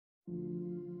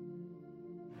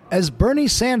As Bernie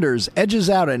Sanders edges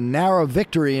out a narrow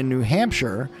victory in New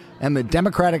Hampshire and the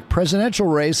Democratic presidential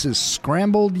race is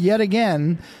scrambled yet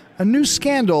again, a new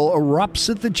scandal erupts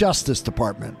at the Justice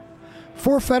Department.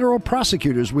 4 federal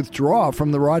prosecutors withdraw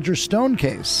from the Roger Stone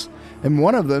case, and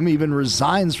one of them even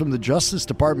resigns from the Justice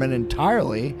Department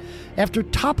entirely after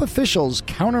top officials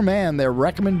countermand their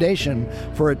recommendation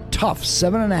for a tough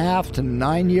 7.5 to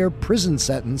 9-year prison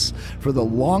sentence for the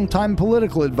longtime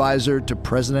political advisor to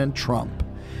President Trump.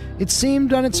 It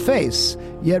seemed on its face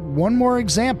yet one more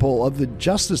example of the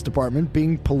Justice Department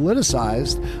being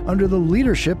politicized under the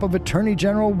leadership of Attorney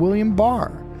General William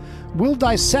Barr. We'll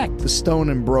dissect the Stone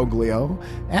imbroglio,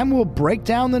 and we'll break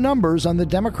down the numbers on the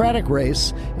Democratic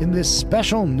race in this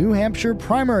special New Hampshire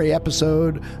primary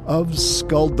episode of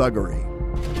Skullduggery.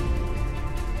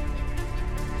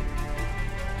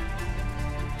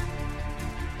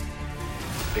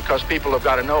 Because people have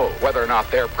got to know whether or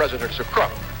not their president's a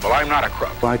crook. Well, I'm not a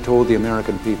crook. I told the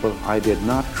American people I did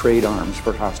not trade arms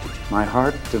for hostages. My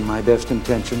heart and my best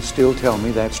intentions still tell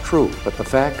me that's true, but the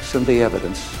facts and the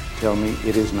evidence tell me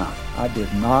it is not. I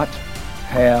did not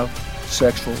have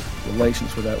sexual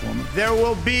relations with that woman. There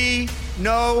will be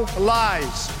no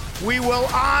lies. We will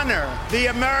honor the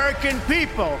American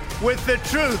people with the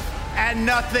truth and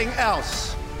nothing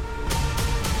else.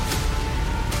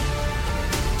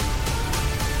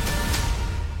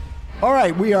 All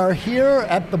right, we are here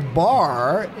at the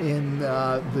bar in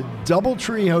the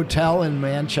Doubletree Hotel in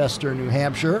Manchester, New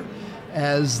Hampshire.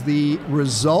 As the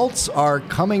results are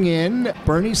coming in,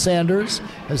 Bernie Sanders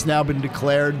has now been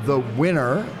declared the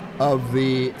winner of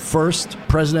the first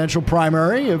presidential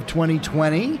primary of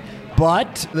 2020.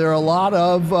 But there are a lot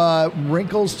of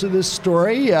wrinkles to this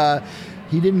story.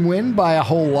 He didn't win by a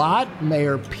whole lot.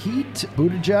 Mayor Pete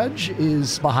Buttigieg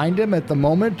is behind him at the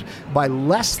moment by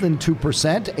less than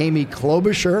 2%. Amy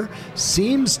Klobuchar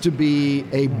seems to be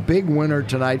a big winner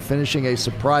tonight, finishing a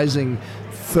surprising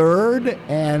third.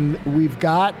 And we've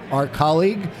got our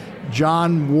colleague,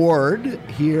 John Ward,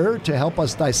 here to help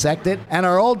us dissect it, and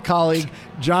our old colleague,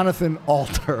 Jonathan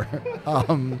Alter.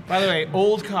 By the way,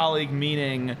 old colleague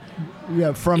meaning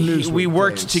from Newsweek. We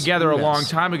worked days. together a Yes. long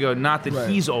time ago, not that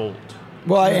he's old.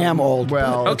 Well, I am old.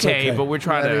 Well, okay, but we're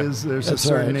trying there's a That's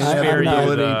certain all right.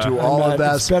 inevitability to all of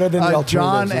that. It's better than the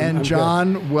John alternatives. and I'm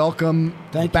John, good. welcome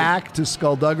back to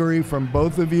Skullduggery from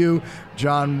both of you.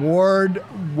 John Ward,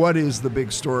 what is the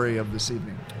big story of this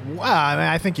evening? Wow, I mean,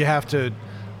 I think you have to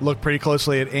look pretty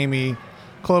closely at Amy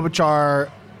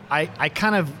Klobuchar. I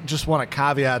kind of just want to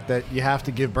caveat that you have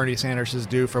to give Bernie Sanders his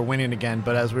due for winning again,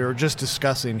 but as we were just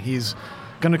discussing, he's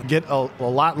going to get a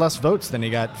lot less votes than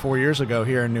he got 4 years ago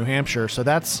here in New Hampshire. So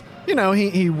that's,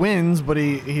 he wins, but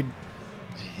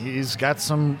he's got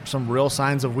some real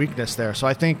signs of weakness there. So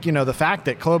I think, the fact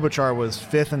that Klobuchar was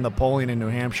 5th in the polling in New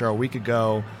Hampshire a week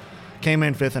ago, came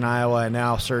in 5th in Iowa, and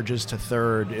now surges to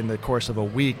 3rd in the course of a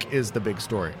week is the big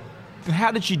story.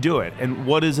 How did she do it? And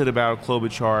what is it about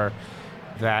Klobuchar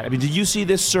did you see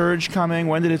this surge coming?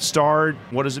 When did it start?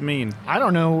 What does it mean? I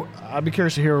don't know. I'd be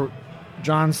curious to hear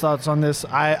John's thoughts on this.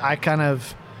 I kind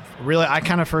of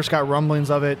first got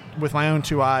rumblings of it with my own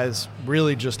 2 eyes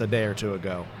really just a day or 2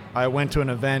 ago. I went to an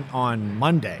event on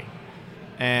Monday,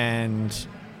 and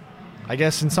I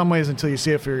guess in some ways until you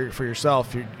see it for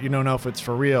yourself, you don't know if it's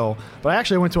for real. But I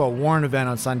actually went to a Warren event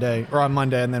on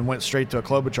Monday and then went straight to a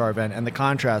Klobuchar event, and the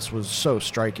contrast was so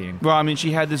striking. Well, I mean,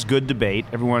 she had this good debate.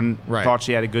 Everyone thought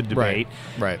she had a good debate.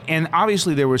 Right. And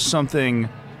obviously there was something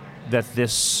that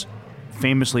this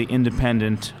famously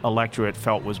independent electorate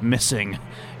felt was missing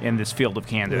in this field of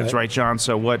candidates, right, John?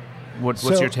 So what's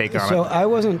your take on it? So I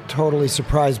wasn't totally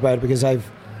surprised by it because I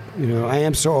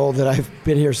am so old that I've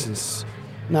been here since,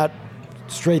 not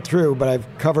straight through, but I've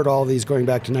covered all these going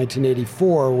back to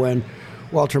 1984 when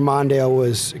Walter Mondale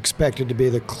was expected to be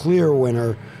the clear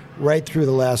winner right through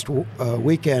the last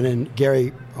weekend, and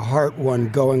Gary Hart won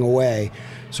going away.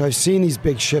 So I've seen these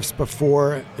big shifts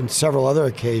before in several other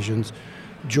occasions.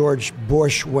 George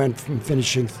Bush went from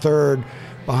finishing 3rd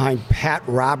behind Pat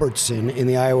Robertson in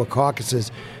the Iowa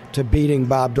caucuses to beating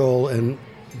Bob Dole and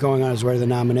going on his way to the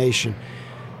nomination.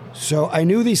 So I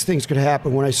knew these things could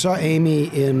happen. When I saw Amy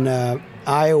in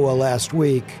Iowa last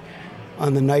week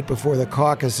on the night before the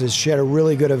caucuses, she had a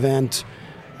really good event.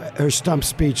 Her stump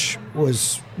speech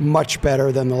was much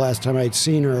better than the last time I'd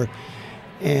seen her.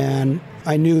 And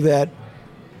I knew that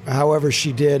however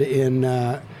she did in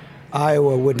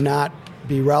Iowa would not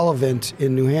be relevant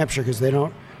in New Hampshire because they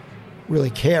don't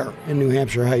really care in New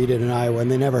Hampshire how you did in Iowa,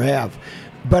 and they never have.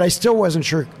 But I still wasn't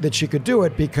sure that she could do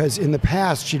it because in the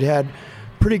past she'd had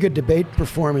pretty good debate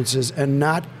performances and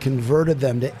not converted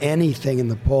them to anything in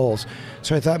the polls.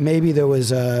 So I thought maybe there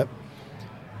was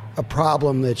a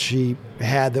problem that she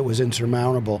had that was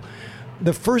insurmountable.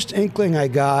 The first inkling I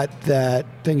got that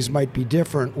things might be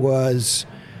different was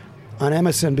on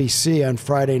MSNBC on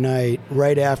Friday night,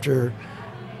 right after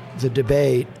the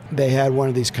debate. They had one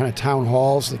of these kind of town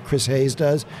halls that Chris Hayes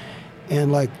does,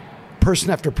 and like person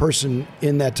after person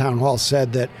in that town hall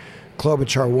said that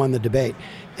Klobuchar won the debate.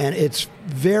 And it's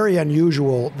very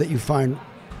unusual that you find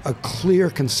a clear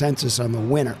consensus on the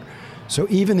winner. So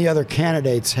even the other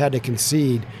candidates had to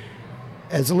concede,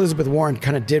 as Elizabeth Warren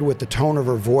kind of did with the tone of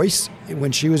her voice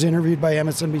when she was interviewed by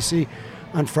MSNBC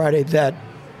on Friday, that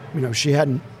she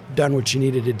hadn't done what she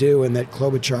needed to do and that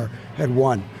Klobuchar had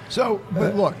won. So,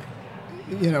 but look,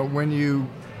 when you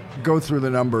go through the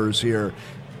numbers here,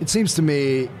 it seems to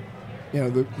me,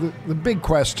 the big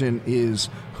question is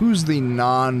who's the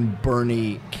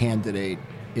non-Bernie candidate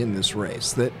in this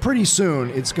race? That pretty soon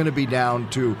it's going to be down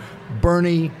to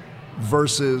Bernie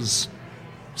versus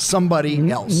somebody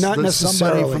else. Not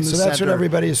necessarily. Somebody from the so that's center. what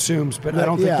everybody assumes, but I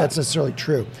don't think that's necessarily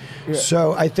true. Yeah.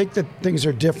 So I think that things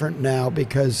are different now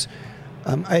because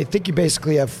I think you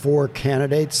basically have 4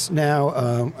 candidates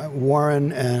now,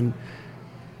 Warren and,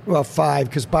 5,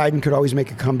 because Biden could always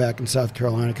make a comeback in South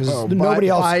Carolina because nobody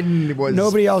else. Biden was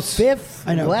nobody else. 5th,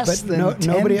 I know, less than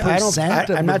nobody.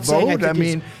 10% I'm not saying.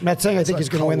 I'm not saying I think he's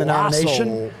going to win the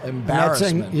nomination. I'm not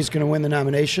saying he's going to win the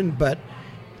nomination, but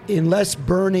unless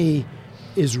Bernie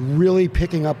is really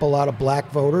picking up a lot of black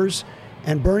voters,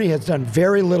 and Bernie has done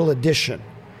very little addition.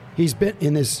 He's been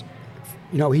in this,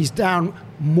 he's down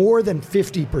more than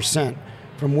 50%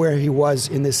 from where he was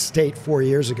in this state 4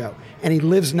 years ago, and he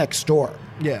lives next door.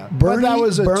 Yeah, Bernie, but that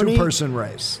was a 2-person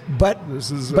race. But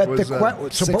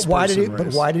why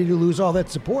did he lose all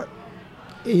that support?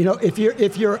 If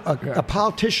you're a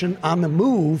politician on the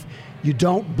move, you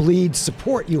don't bleed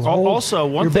support. You hold also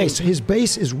one your thing. Base. His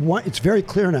base is one. It's very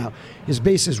clear now. His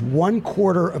base is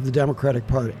 1/4 of the Democratic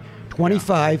Party,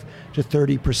 25 to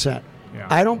 30%. Yeah.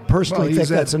 I don't personally think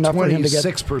that's enough for him to get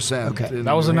 26%. Okay,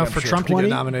 that was enough for Trump to get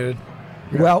nominated.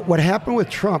 Yeah. Well, what happened with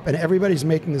Trump, and everybody's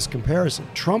making this comparison,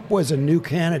 Trump was a new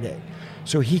candidate.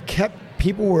 So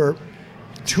people were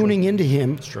tuning into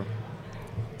him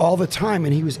all the time,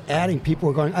 and he was adding, people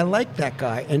were going, I like that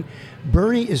guy. And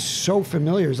Bernie is so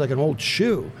familiar, he's like an old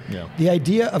shoe. Yeah. The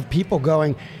idea of people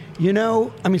going,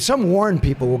 some Warren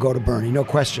people will go to Bernie, no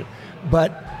question.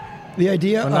 But the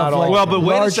idea of but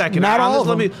wait a second. Not all of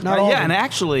them. And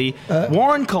actually,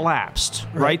 Warren collapsed.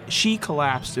 Right, she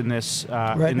collapsed in this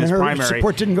in this her primary.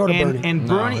 Support didn't go to Bernie. And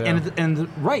Bernie and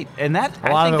that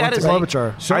I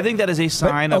think that is a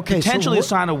sign of potentially a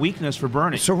sign of weakness for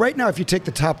Bernie. So right now, if you take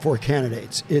the top 4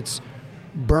 candidates, it's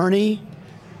Bernie,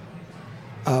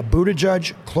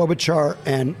 Buttigieg, Klobuchar,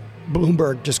 and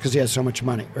Bloomberg, just because he has so much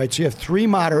money. Right, so you have 3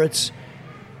 moderates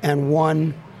and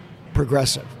 1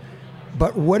 progressive.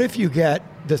 But what if you get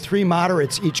the 3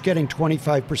 moderates each getting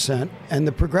 25% and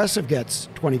the progressive gets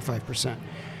 25%?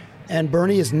 And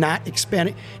Bernie is not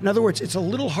expanding. In other words, it's a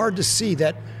little hard to see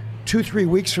that 2-3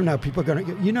 weeks from now, people are going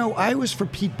to, I was for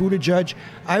Pete Buttigieg,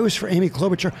 I was for Amy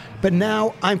Klobuchar, but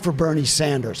now I'm for Bernie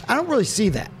Sanders. I don't really see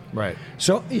that. Right.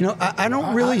 So, I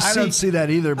don't really see... I don't see that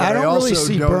either, but I don't also really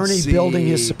see don't Bernie see, building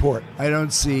his support. I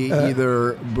don't see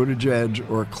either Buttigieg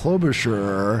or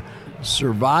Klobuchar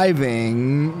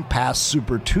surviving past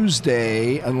Super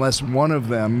Tuesday unless one of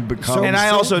them becomes and I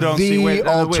also don't the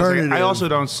alternative I also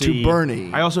don't see to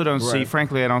Bernie. I also don't see,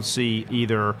 frankly, I don't see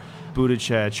either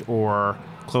Buttigieg or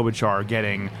Klobuchar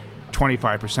getting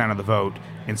 25% of the vote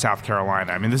in South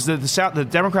Carolina. I mean, this is the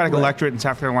Democratic electorate in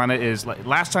South Carolina is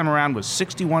last time around was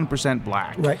 61%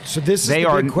 black. Right. So this is the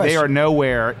big question. They are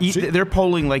nowhere. They're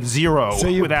polling like 0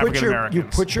 with African Americans. You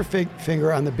put your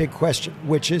finger on the big question,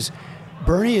 which is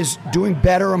Bernie is doing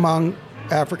better among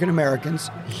African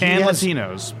Americans and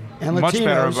Latinos. Much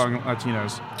better among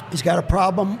Latinos. He's got a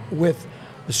problem with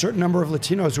a certain number of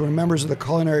Latinos who are members of the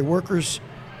Culinary Workers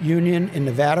Union in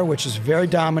Nevada, which is very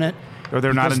dominant. Or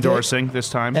they're not endorsing this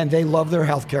time. And they love their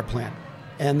health care plan.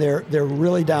 And they're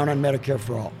really down on Medicare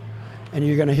for all. And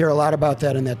you're going to hear a lot about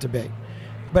that in that debate.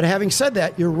 But having said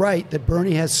that, you're right that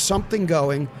Bernie has something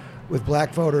going with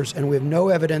black voters, and we have no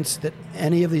evidence that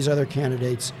any of these other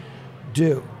candidates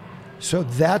do. So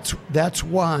that's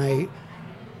why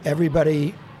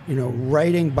everybody,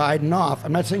 writing Biden off.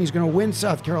 I'm not saying he's going to win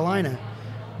South Carolina,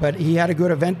 but he had a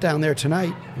good event down there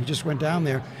tonight. He just went down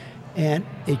there. And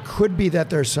it could be that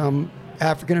there's some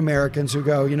African Americans who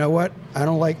go, you know what?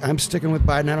 I'm sticking with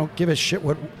Biden. I don't give a shit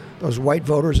what those white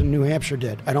voters in New Hampshire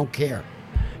did. I don't care.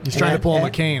 He's trying to pull a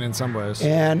McCain in some ways.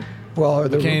 And Well,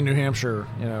 McCain, New Hampshire,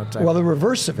 type. Well, the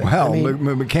reverse of it. Well,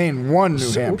 McCain won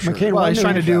New Hampshire. McCain Well, won he's New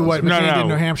trying to do what No, McCain no. did in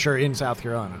New Hampshire in South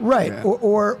Carolina. Right, Yeah.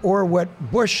 or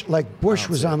what Bush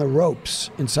was on the ropes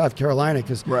in South Carolina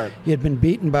because Right. he had been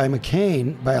beaten by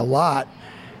McCain by a lot,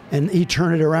 and he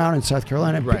turned it around in South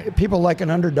Carolina. Right. People like an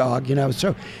underdog,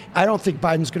 So I don't think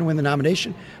Biden's going to win the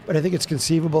nomination, but I think it's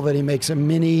conceivable that he makes a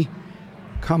mini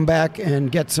comeback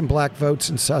and get some black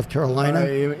votes in South Carolina.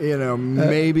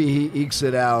 Maybe he ekes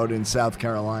it out in South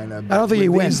Carolina. I don't think he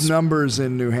with wins. These numbers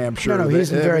in New Hampshire. No,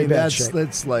 he's in very bad that's, shape.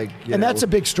 That's like, And that's a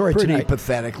big story pretty tonight.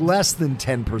 pathetic. Less than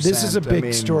 10%. This is a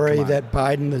big story come on. that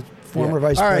Biden, the former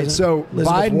vice All right, president, so Elizabeth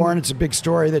Biden- Warren, it's a big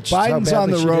story that she's how Biden's on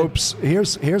badly the she did. ropes.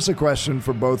 Here's a question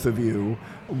for both of you.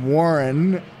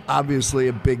 Warren, obviously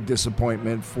a big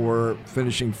disappointment for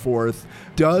finishing fourth.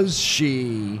 Does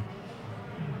she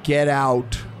get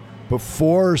out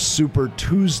before Super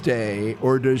Tuesday,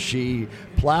 or does she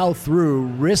plow through,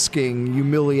 risking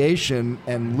humiliation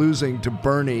and losing to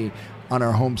Bernie on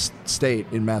her home state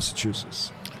in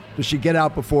Massachusetts? Does she get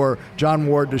out before John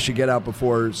Ward? Does she get out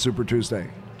before Super Tuesday?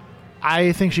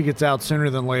 I think she gets out sooner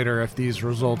than later if these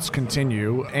results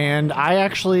continue. And I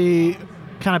actually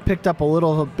kind of picked up a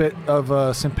little bit of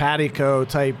a simpatico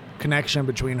type connection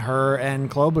between her and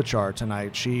Klobuchar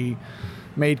tonight. She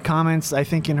made comments, I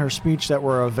think, in her speech that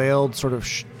were a veiled sort of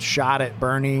shot at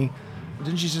Bernie.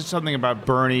 Didn't she say something about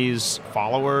Bernie's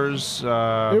followers?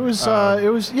 It was about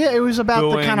the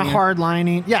booing. kind of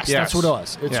hardlining. Yes, Yes. that's what it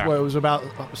was. Yeah. It was about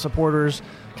supporters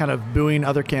kind of booing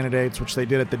other candidates, which they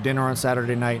did at the dinner on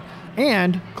Saturday night.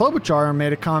 And Klobuchar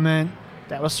made a comment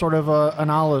that was sort of an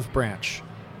olive branch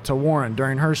to Warren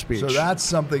during her speech. So that's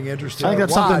something interesting. I think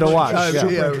that's something to watch.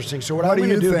 Super Yeah. interesting. So What I'm do going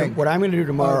you to do? think? What I'm going to do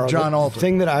tomorrow, John the Alter.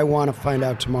 thing that I want to find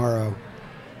out tomorrow,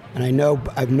 and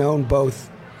I've known both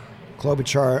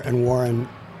Klobuchar and Warren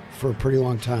for a pretty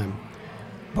long time,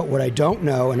 but what I don't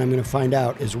know, and I'm going to find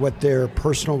out, is what their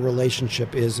personal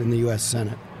relationship is in the U.S.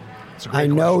 Senate. I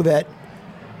know that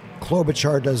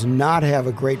Klobuchar does not have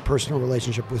a great personal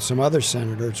relationship with some other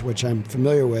senators, which I'm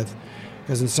familiar with,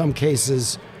 because in some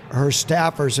cases her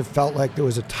staffers have felt like there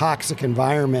was a toxic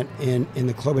environment in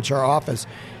the Klobuchar office,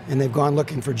 and they've gone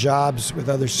looking for jobs with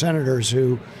other senators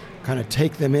who kind of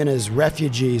take them in as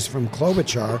refugees from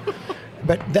Klobuchar.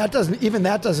 But that doesn't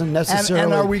necessarily.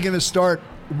 And are we going to start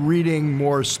reading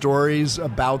more stories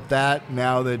about that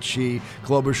now that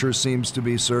Klobuchar seems to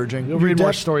be surging? You'll read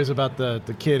more stories about the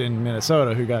kid in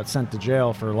Minnesota who got sent to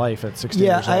jail for life at 16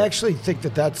 Yeah, years old. I actually think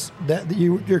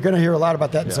you're going to hear a lot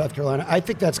about that in South Carolina. I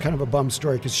think that's kind of a bum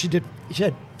story because she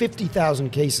had 50,000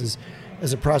 cases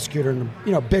as a prosecutor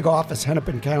in a big office,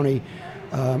 Hennepin County,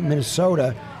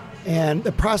 Minnesota. And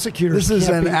the prosecutors. This is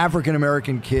can't an be-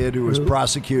 African-American kid who was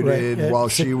prosecuted right, while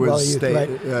she was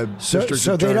district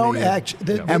So they don't attorney. act.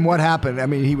 And what happened? I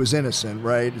mean, he was innocent,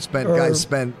 right? Guys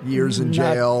spent years in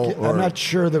jail. I'm not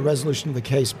sure the resolution of the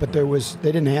case, but they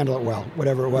didn't handle it well,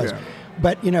 whatever it was. Yeah.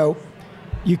 But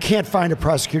you can't find a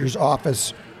prosecutor's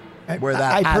office Where that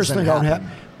I hasn't personally don't have.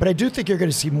 happened. But I do think you're going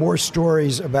to see more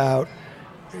stories about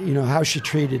how she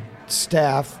treated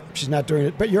staff. She's not doing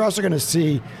it, but you're also going to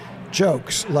see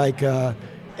jokes like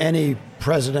any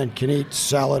president can eat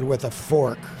salad with a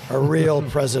fork. A real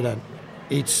president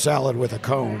eats salad with a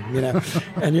comb,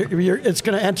 and it's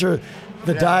going to enter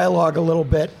the dialogue a little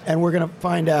bit, and we're going to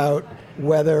find out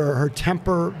whether her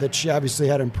temper that she obviously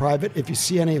had in private, if you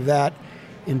see any of that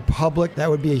in public, that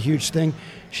would be a huge thing.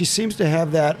 She seems to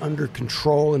have that under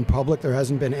control in public. There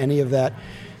hasn't been any of that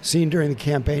seen during the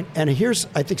campaign. And here's,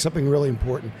 I think, something really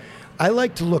important. I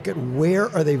like to look at where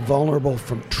are they vulnerable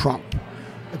from Trump.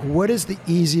 Like, what is the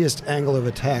easiest angle of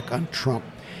attack on Trump?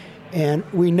 And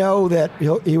we know that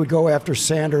he would go after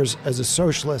Sanders as a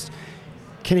socialist.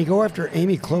 Can he go after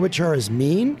Amy Klobuchar as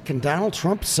mean? Can Donald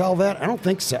Trump sell that? I don't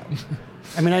think so.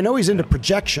 I mean, I know he's into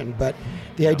projection, but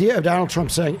the idea of Donald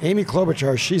Trump saying, Amy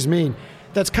Klobuchar, she's mean,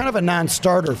 that's kind of a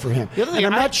non-starter for him.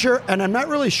 And I'm not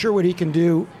really sure what he can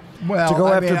do to go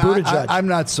after Buttigieg. I'm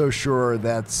not so sure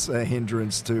that's a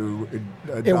hindrance to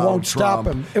Donald It won't Trump. stop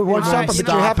him. It won't stop him, but you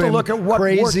Stop have to him. look at what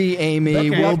Crazy Amy Okay,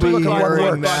 will be look at what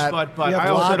hearing works. that. But You have I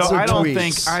also lots don't, of I don't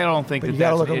tweets. think But that you that's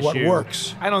gotta an look at what issue.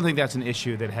 works. I don't think that's an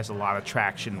issue that has a lot of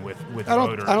traction with I don't-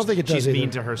 voters. I don't think it does She's either. mean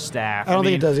to her staff. I don't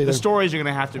think it does either. The stories are going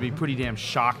to have to be pretty damn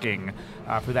shocking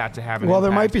for that to have an Well, there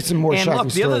impact. might be some more and shocking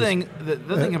look, the other stories. thing,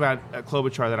 the thing about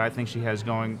Klobuchar that I think she has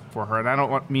going for her, and I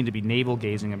don't mean to be navel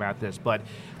gazing about this, but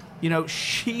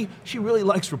she really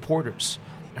likes reporters.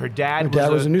 Her dad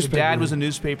was a newspaper Her dad man. was a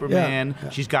newspaper Yeah. man. Yeah.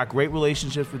 She's got great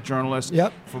relationships with journalists.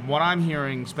 Yep. From what I'm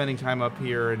hearing, spending time up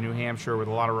here in New Hampshire with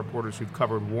a lot of reporters who've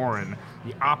covered Warren,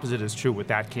 the opposite is true with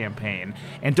that campaign.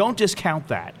 And don't discount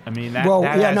that. I mean, that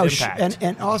has impact.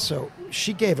 And also,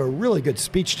 she gave a really good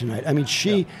speech tonight. I mean,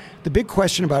 the big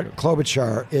question about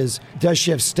Klobuchar is, does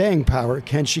she have staying power?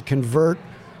 Can she convert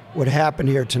what happened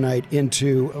here tonight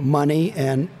into money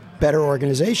and better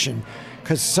organization?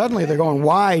 Because suddenly they're going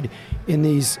wide in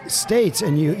these states,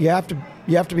 and you have to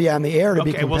be on the air to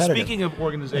be competitive. Well, speaking of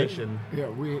organization,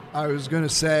 I was going to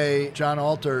say, John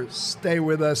Alter, stay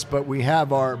with us, but we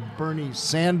have our Bernie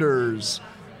Sanders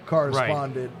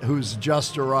correspondent who's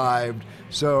just arrived.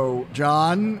 So,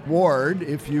 John Ward,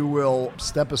 if you will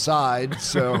step aside,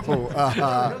 so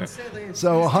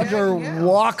Hunter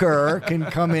Walker can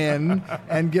come in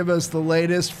and give us the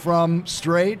latest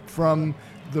straight from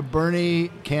the Bernie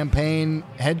campaign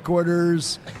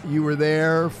headquarters. You were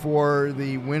there for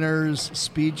the winner's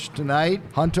speech tonight.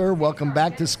 Hunter, welcome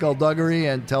back to Skullduggery,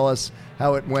 and tell us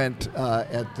how it went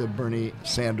at the Bernie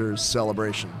Sanders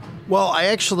celebration. Well, I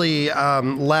actually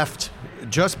left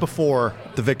just before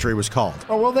the victory was called.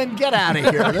 Oh, well, then get out of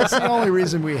here. That's the only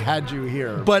reason we had you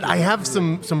here. But I have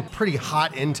some pretty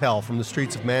hot intel from the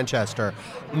streets of Manchester.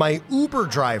 My Uber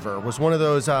driver was one of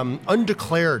those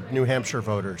undeclared New Hampshire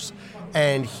voters.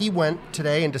 And he went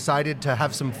today and decided to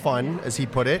have some fun, as he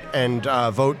put it, and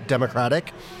vote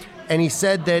Democratic. And he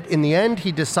said that in the end,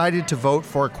 he decided to vote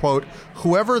for, quote,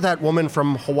 whoever that woman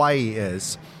from Hawaii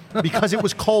is, because it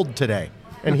was cold today.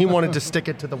 And he wanted to stick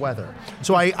it to the weather.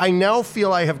 So I now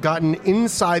feel I have gotten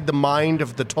inside the mind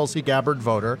of the Tulsi Gabbard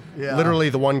voter, literally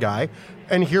the one guy,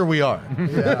 and here we are.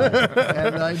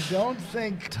 And I don't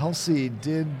think Tulsi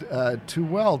did too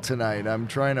well tonight. I'm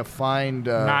trying to find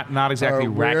not exactly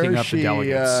racking up the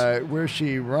delegates. Where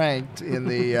she ranked in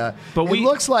the. But it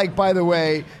looks like, by the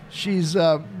way, she's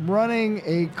running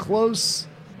a close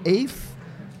 8th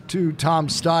to Tom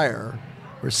Steyer.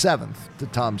 Or 7th to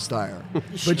Tom Steyer.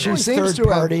 But she seems to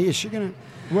party. Is she going to?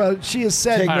 Well, she has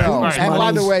said no. Right. And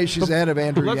by the way, she's ahead of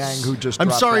Andrew Yang, who just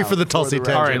dropped sorry out for the Tulsi the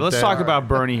tangent. all right, let's there. talk about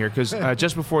Bernie here, because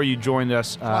just before you joined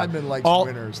us, Kleiman likes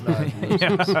winners, not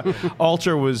losers.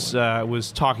 Alter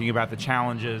was talking about the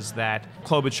challenges that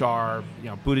Klobuchar,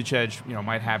 Buttigieg,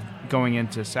 might have going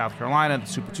into South Carolina, the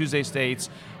Super Tuesday states,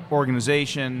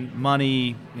 organization,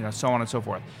 money, so on and so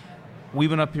forth. We've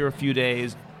been up here a few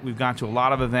days. We've gone to a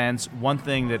lot of events. One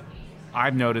thing that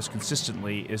I've noticed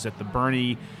consistently is that the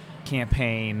Bernie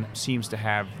campaign seems to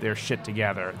have their shit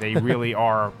together. They really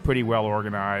are pretty well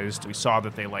organized. We saw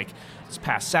that this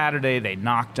past Saturday, they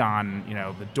knocked on,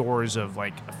 the doors of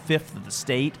like a fifth of the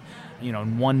state,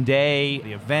 in one day.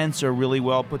 The events are really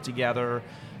well put together.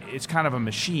 It's kind of a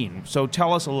machine. So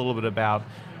tell us a little bit about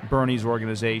Bernie's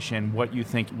organization, what you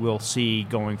think we'll see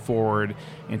going forward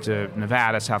into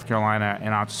Nevada, South Carolina,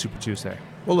 and on to Super Tuesday.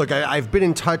 Well, look, I've been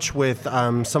in touch with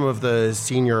some of the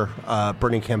senior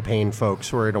Bernie campaign folks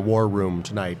who were in a war room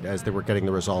tonight as they were getting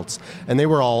the results, and they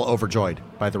were all overjoyed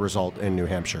by the result in New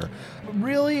Hampshire.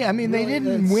 Really? I mean, they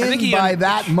didn't win by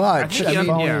that much.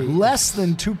 Less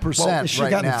than 2% well, she right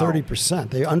got now. 30%.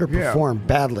 They underperformed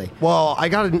badly. Well, I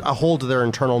got a hold of their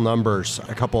internal numbers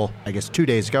a couple, 2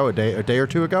 days ago, a day or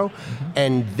two ago,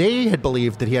 and they had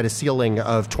believed that he had a ceiling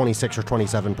of 26 or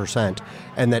 27%,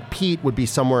 and that Pete would be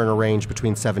somewhere in a range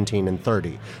between 17 and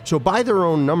 30. So by their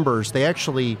own numbers, they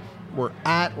actually were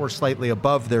at or slightly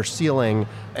above their ceiling,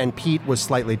 and Pete was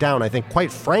slightly down. I think,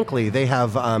 quite frankly, they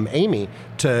have Amy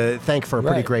to thank for a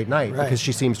pretty great night because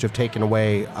she seems to have taken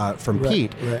away from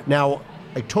Pete. Right. Now,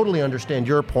 I totally understand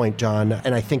your point, John,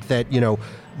 and I think that,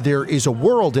 there is a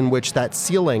world in which that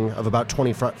ceiling of about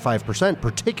 25%,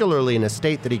 particularly in a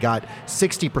state that he got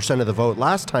 60% of the vote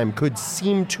last time, could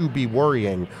seem to be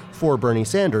worrying for Bernie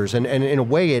Sanders. And in a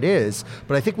way it is.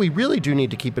 But I think we really do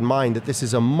need to keep in mind that this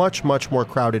is a much, much more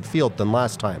crowded field than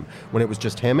last time, when it was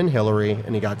just him and Hillary,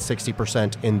 and he got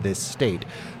 60% in this state.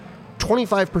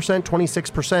 25%,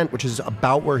 26%, which is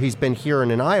about where he's been here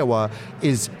and in Iowa,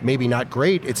 is maybe not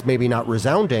great. It's maybe not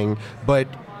resounding, but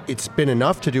it's been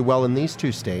enough to do well in these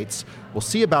two states. We'll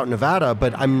see about Nevada,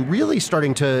 but I'm really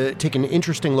starting to take an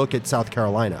interesting look at South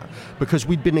Carolina, because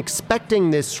we'd been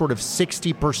expecting this sort of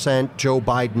 60% Joe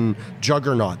Biden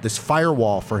juggernaut, this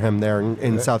firewall for him there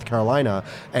in South Carolina.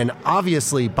 And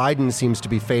obviously, Biden seems to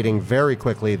be fading very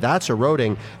quickly. That's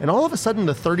eroding. And all of a sudden,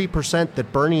 the 30%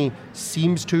 that Bernie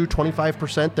seems to,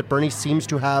 25% that Bernie seems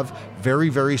to have very,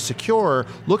 very secure,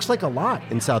 looks like a lot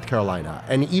in South Carolina.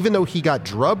 And even though he got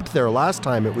drubbed there last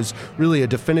time, it was really a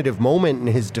definitive moment in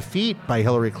his defeat by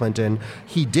Hillary Clinton,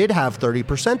 he did have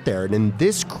 30% there. And in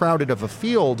this crowded of a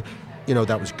field,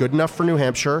 that was good enough for New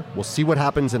Hampshire. We'll see what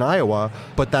happens in Iowa,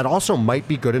 but that also might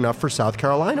be good enough for South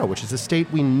Carolina, which is a state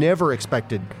we never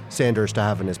expected Sanders to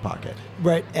have in his pocket.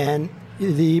 Right, and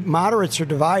the moderates are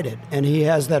divided, and he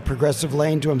has that progressive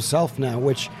lane to himself now,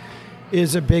 which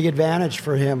is a big advantage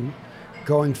for him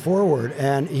going forward,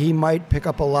 and he might pick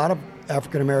up a lot of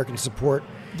African-American support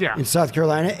in South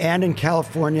Carolina and in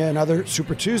California and other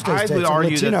Super Tuesday states. I would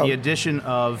argue that the addition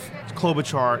of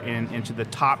Klobuchar into the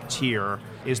top tier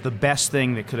is the best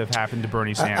thing that could have happened to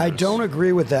Bernie Sanders. I don't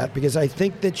agree with that because I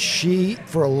think that she,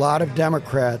 for a lot of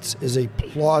Democrats, is a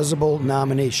plausible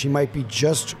nominee. She might be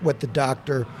just what the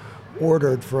doctor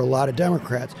ordered for a lot of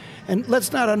Democrats. And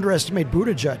let's not underestimate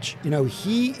Buttigieg.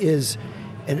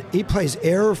 He plays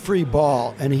error-free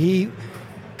ball, and he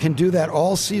can do that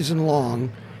all season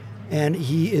long. And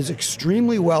he is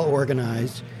extremely well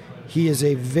organized. He is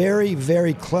a very,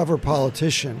 very clever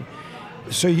politician.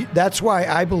 So that's why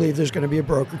I believe there's going to be a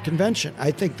brokered convention.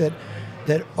 I think that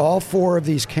all four of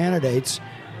these candidates,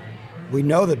 we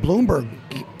know that Bloomberg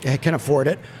can afford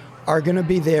it, are going to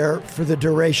be there for the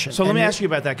duration. So let me ask you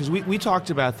about that, because we talked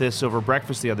about this over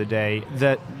breakfast the other day,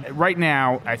 that right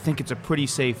now I think it's a pretty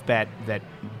safe bet that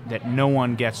no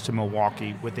one gets to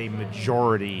Milwaukee with a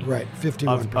majority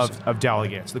 51% of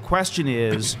delegates. The question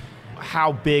is,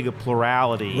 how big a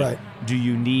plurality do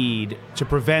you need to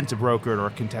prevent a brokered or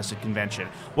a contested convention?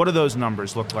 What do those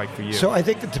numbers look like for you? So I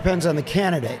think it depends on the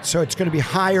candidate. So it's going to be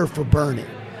higher for Bernie.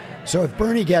 So if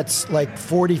Bernie gets like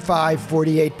 45,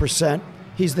 48%,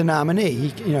 he's the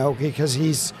nominee, because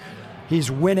he's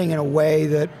winning in a way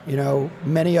that,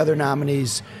 many other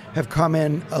nominees have come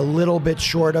in a little bit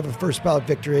short of a first ballot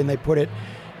victory, and they put it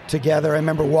together. I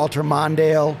remember Walter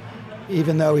Mondale,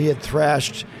 even though he had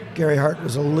thrashed Gary Hart,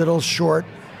 was a little short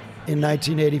in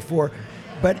 1984.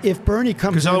 But if Bernie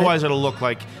comes in... Because otherwise it'll look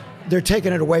like... They're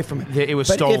taking it away from him. It was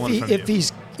stolen from you.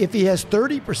 If he has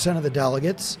 30% of the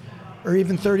delegates, or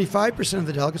even 35% of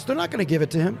the delegates, they're not going to give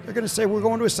it to him. They're going to say, we're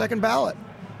going to a second ballot.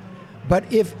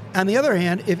 But if, on the other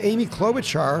hand, if Amy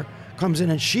Klobuchar comes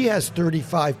in and she has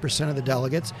 35% of the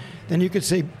delegates, then you could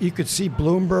see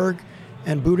Bloomberg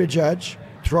and Buttigieg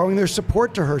throwing their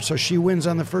support to her, so she wins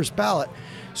on the first ballot.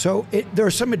 So there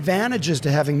are some advantages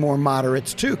to having more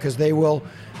moderates too, because they can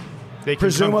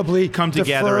presumably come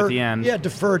together at the end. Yeah,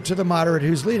 defer to the moderate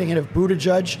who's leading. And if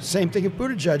Buttigieg, same thing. If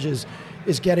Buttigieg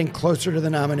is getting closer to the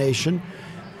nomination,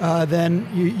 then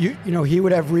he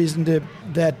would have reason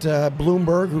that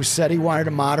Bloomberg, who said he wanted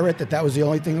a moderate, that was the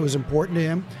only thing that was important to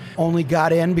him, only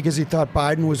got in because he thought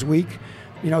Biden was weak.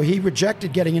 He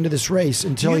rejected getting into this race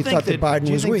until he thought that Biden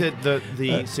was weak. Do you think that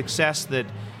the success that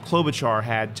Klobuchar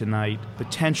had tonight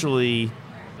potentially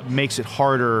makes it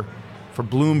harder for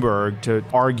Bloomberg to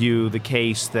argue the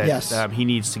case that he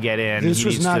needs to get in? This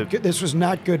was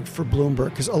not good for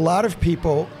Bloomberg, because a lot of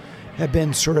people have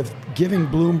been sort of giving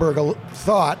Bloomberg a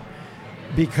thought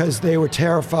because they were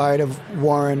terrified of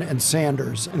Warren and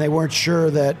Sanders, and they weren't sure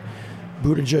that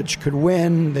Buttigieg could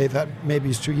win. They thought maybe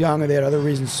he's too young, or they had other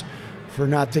reasons for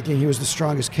not thinking he was the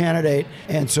strongest candidate,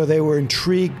 and so they were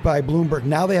intrigued by Bloomberg.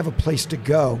 Now they have a place to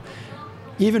go.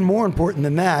 Even more important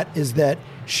than that is that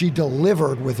she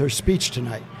delivered with her speech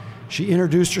tonight. She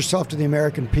introduced herself to the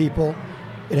American people.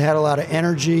 It had a lot of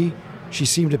energy. She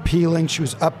seemed appealing. She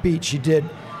was upbeat.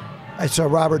 I saw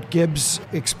Robert Gibbs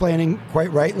explaining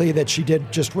quite rightly that she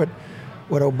did just what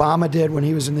Obama did when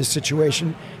he was in this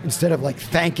situation. Instead of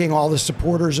thanking all the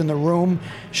supporters in the room,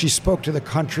 she spoke to the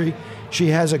country. She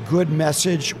has a good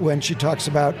message when she talks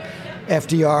about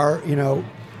FDR.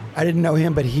 I didn't know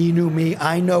him, but he knew me.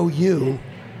 I know you.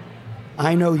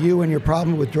 I know you and your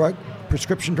problem with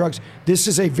prescription drugs. This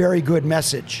is a very good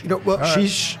message.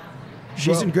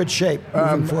 She's in good shape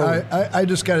moving forward. I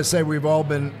just got to say, we've all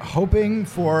been hoping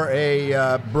for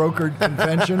a brokered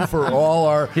convention for all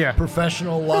our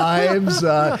professional lives.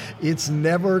 It's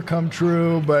never come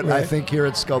true, but I think here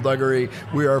at Skullduggery,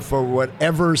 we are for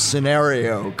whatever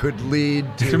scenario could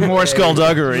lead to more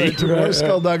skullduggery. To more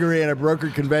skullduggery and a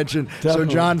brokered convention. Definitely. So,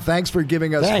 John, thanks for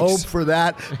giving us hope for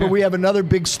that. But we have another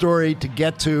big story to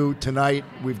get to tonight.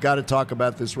 We've got to talk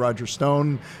about this Roger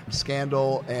Stone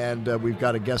scandal, and we've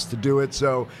got a guest to do it.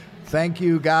 So thank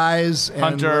you, guys, and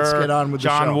Hunter, let's get on with the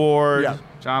show. John Ward,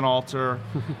 John Alter.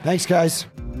 Thanks, guys.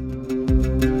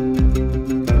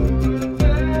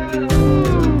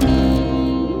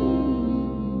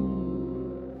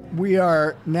 We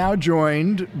are now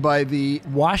joined by the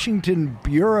Washington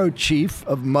Bureau Chief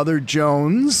of Mother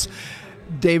Jones,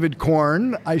 David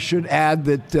Korn. I should add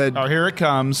that... oh, here it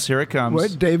comes. Here it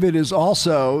comes. David is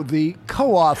also the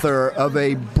co-author of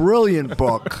a brilliant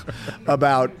book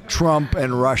about Trump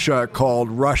and Russia called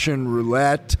Russian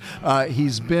Roulette.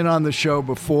 He's been on the show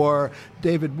before.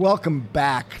 David, welcome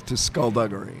back to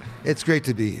Skullduggery. It's great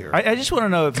to be here. I just want to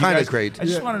know if you guys, great. I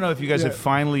just want to know if you guys have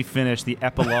finally finished the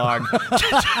epilogue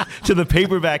to the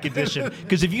paperback edition.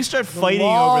 Because if you start fighting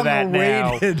over that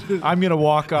now, I'm going to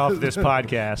walk off this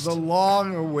podcast. The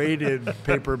long-awaited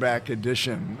paperback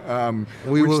edition,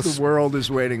 which the world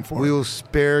is waiting for. We will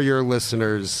spare your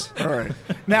listeners. All right.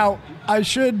 Now, I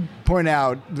should point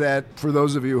out that for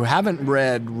those of you who haven't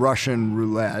read Russian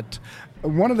Roulette,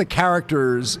 one of the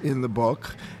characters in the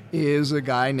book is a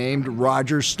guy named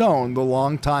Roger Stone, the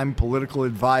longtime political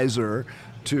advisor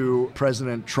to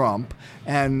President Trump.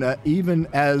 And even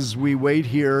as we wait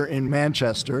here in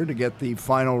Manchester to get the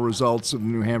final results of the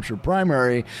New Hampshire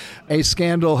primary, a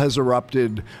scandal has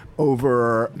erupted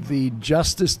over the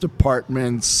Justice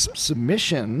Department's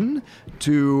submission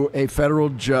to a federal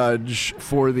judge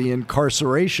for the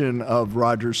incarceration of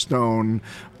Roger Stone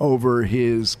over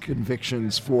his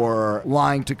convictions for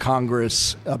lying to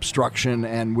Congress, obstruction,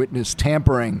 and witness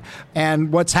tampering.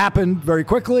 And what's happened very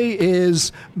quickly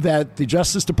is that the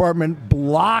Justice Department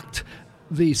blocked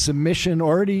the submission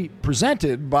already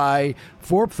presented by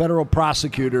 4 federal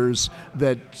prosecutors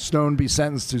that Stone be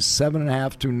sentenced to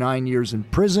 7.5 to 9 years in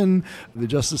prison. The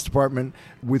Justice Department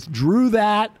withdrew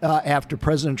that after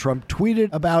President Trump tweeted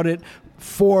about it.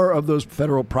 4 of those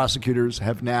federal prosecutors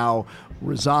have now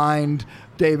resigned.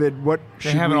 David, what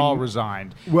they haven't all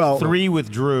resigned. Well, 3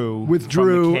 withdrew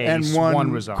from the case, and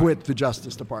one resigned. Quit the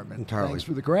Justice Department. Entirely. Thanks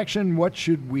for the correction. What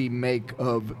should we make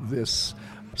of this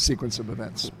sequence of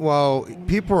events? Well,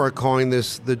 people are calling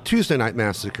this the Tuesday night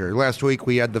massacre. Last week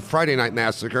we had the Friday night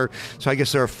massacre, so I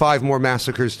guess there are 5 more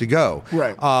massacres to go.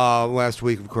 Right. Last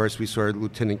week, of course, we saw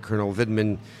Lieutenant Colonel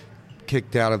Vindman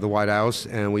kicked out of the White House,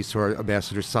 and we saw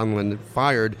Ambassador Sondland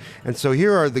fired. And so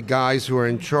here are the guys who are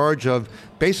in charge of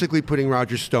basically putting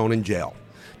Roger Stone in jail.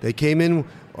 They came in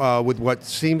with what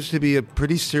seems to be a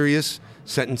pretty serious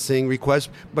sentencing request,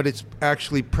 but it's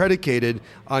actually predicated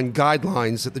on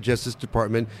guidelines that the Justice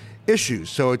Department issues.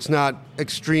 So it's not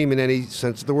extreme in any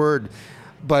sense of the word.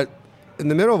 But in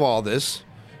the middle of all this,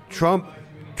 Trump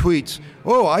tweets,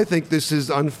 "Oh, I think this is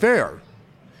unfair."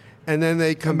 And then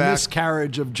they come back.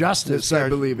 Miscarriage of justice, I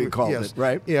believe he called it,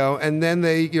 right? You know, and then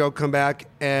they, come back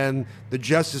and the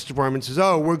Justice Department says,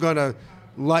 "Oh, we're going to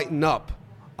lighten up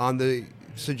on the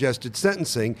suggested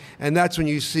sentencing." And that's when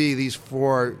you see these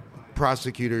 4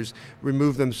 prosecutors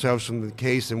remove themselves from the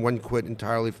case and one quit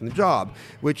entirely from the job,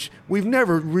 which we've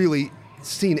never really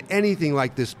seen anything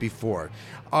like this before.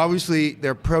 Obviously,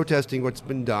 they're protesting what's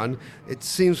been done. It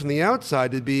seems from the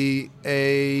outside to be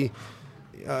a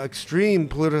extreme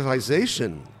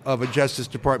politicization of a Justice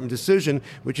Department decision,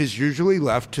 which is usually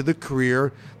left to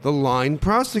the line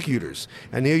prosecutors.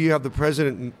 And here you have the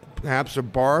president, perhaps a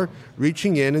Barr,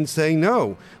 reaching in and saying,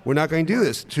 "No, we're not going to do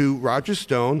this," to Roger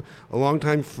Stone, a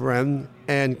longtime friend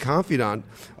and confidant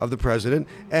of the president.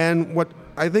 And what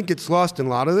I think gets lost in a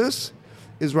lot of this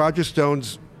is Roger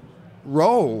Stone's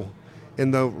role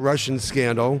in the Russian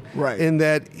scandal, right? In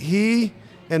that he,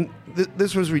 and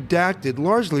this was redacted,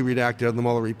 largely redacted on the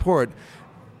Mueller report,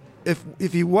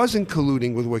 if he wasn't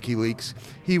colluding with WikiLeaks,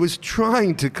 he was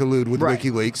trying to collude with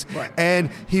WikiLeaks,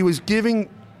 and he was giving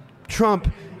Trump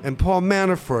and Paul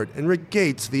Manafort and Rick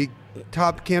Gates, the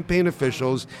top campaign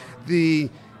officials, the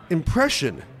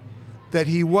impression that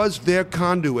he was their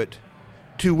conduit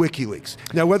to WikiLeaks.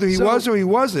 Now, whether he was or he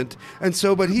wasn't, and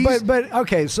so, but he's... But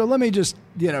okay, so let me just,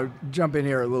 jump in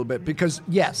here a little bit, because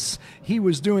yes, he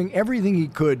was doing everything he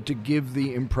could to give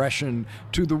the impression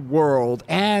to the world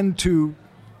and to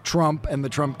Trump and the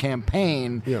Trump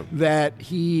campaign that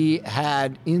he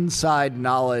had inside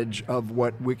knowledge of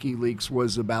what WikiLeaks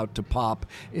was about to pop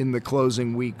in the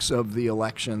closing weeks of the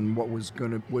election, what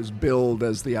was billed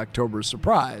as the October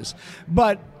surprise.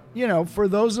 But for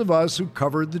those of us who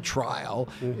covered the trial,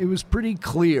 it was pretty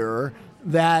clear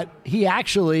that he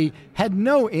actually had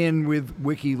no in with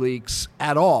WikiLeaks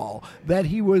at all, that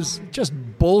he was just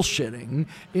bullshitting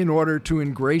in order to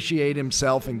ingratiate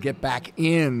himself and get back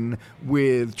in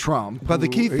with Trump. But the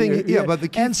key thing,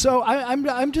 and so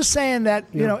I'm just saying that,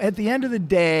 at the end of the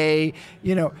day,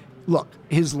 look,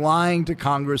 his lying to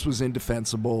Congress was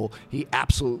indefensible. He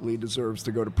absolutely deserves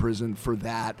to go to prison for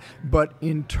that. But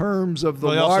in terms of the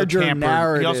larger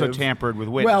narrative... He also tampered with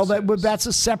witnesses. Well, that's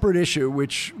a separate issue,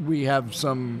 which we have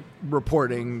some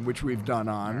reporting, which we've done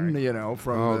on,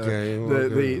 from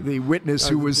the witness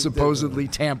who was supposedly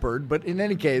tampered. But in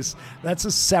any case, that's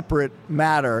a separate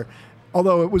matter.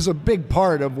 Although it was a big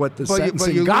part of what the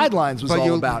sentencing guidelines was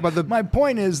all about. My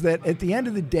point is that at the end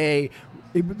of the day,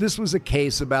 this was a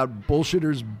case about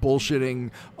bullshitters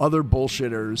bullshitting other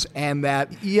bullshitters, and that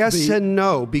yes and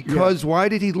no, because why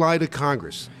did he lie to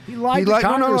Congress? He lied to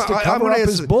Congress to cover up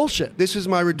his bullshit. This is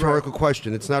my rhetorical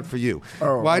question. It's not for you.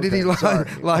 Why did he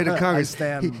lie to Congress?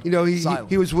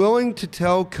 He was willing to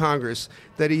tell Congress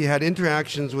that he had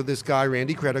interactions with this guy,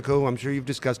 Randy Credico, I'm sure you've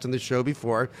discussed on the show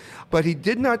before, but he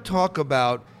did not talk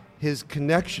about his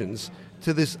connections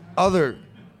to this other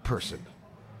person.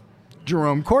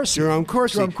 Jerome Corsi. No,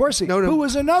 who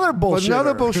was another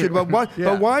bullshitter.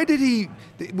 But why did he?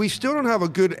 We still don't have a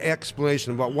good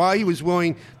explanation about why he was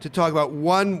willing to talk about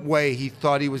one way he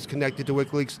thought he was connected to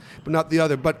WikiLeaks, but not the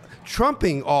other. But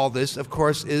trumping all this, of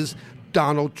course, is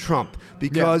Donald Trump,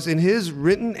 because in his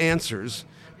written answers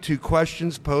to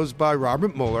questions posed by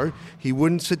Robert Mueller, he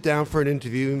wouldn't sit down for an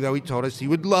interview, even though he told us he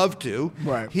would love to.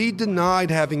 Right. He denied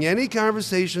having any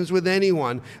conversations with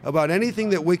anyone about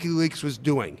anything that WikiLeaks was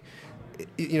doing.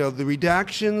 The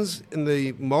redactions in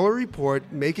the Mueller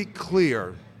report make it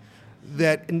clear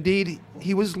that indeed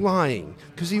he was lying,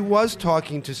 because he was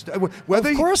talking to of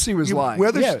course he was lying.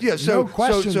 No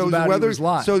questions about he was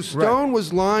lying. So Stone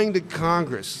was lying to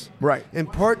Congress, right? In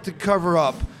part to cover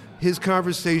up his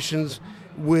conversations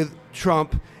with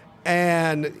Trump,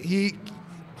 and he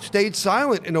stayed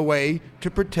silent in a way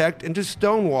to protect and to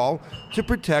stonewall to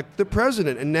protect the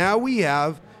president. And now we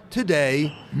have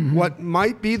today what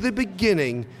might be the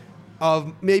beginning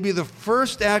of maybe the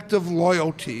first act of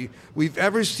loyalty we've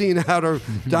ever seen out of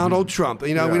Donald Trump.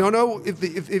 We don't know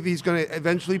if he's going to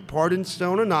eventually pardon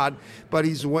Stone or not, but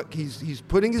he's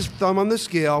putting his thumb on the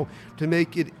scale to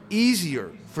make it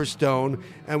easier for Stone.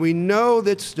 And we know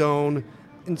that Stone,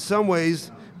 in some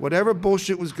ways, whatever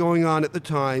bullshit was going on at the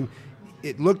time,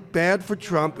 it looked bad for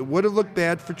Trump. It would have looked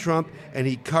bad for Trump, and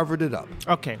he covered it up.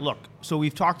 Okay, look, so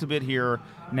we've talked a bit here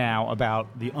now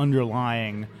about the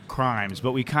underlying crimes,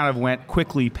 but we kind of went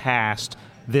quickly past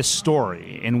this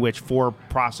story in which 4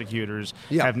 prosecutors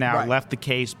have now left the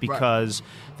case because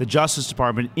the Justice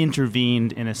Department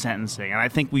intervened in a sentencing. And I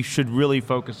think we should really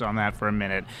focus on that for a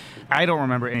minute. I don't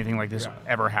remember anything like this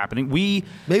ever happening.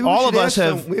 Maybe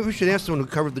we should ask someone who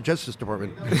covered the Justice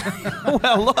Department.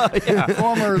 Well, look,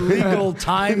 former Legal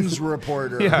Times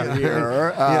reporter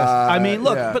here. I mean,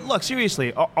 look,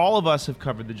 seriously, all of us have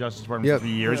covered the Justice Department for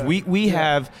years. We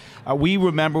have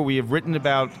written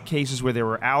about cases where there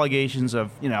were allegations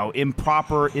of,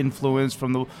 improper influence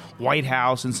from the White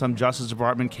House in some Justice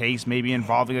Department case, maybe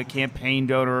involving a campaign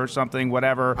donor or something,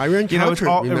 whatever.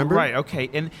 Iran-Contra, remember? Right, okay.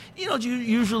 And,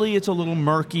 usually it's a little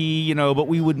murky, but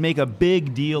we would make a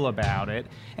big deal about it.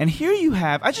 And here you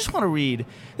have, I just want to read,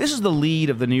 this is the lead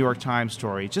of the New York Times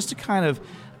story, just to kind of...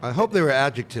 I hope there were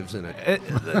adjectives in it.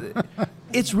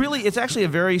 It's actually a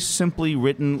very simply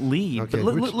written lead. Okay, I'm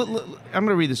going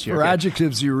to read this here. For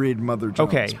adjectives, you read Mother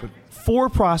Jones. Okay. 4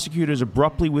 prosecutors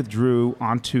abruptly withdrew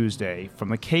on Tuesday from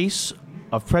the case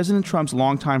of President Trump's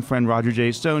longtime friend Roger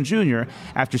J. Stone Jr.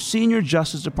 after senior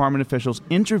Justice Department officials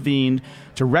intervened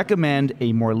to recommend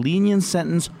a more lenient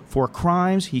sentence for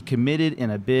crimes he committed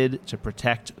in a bid to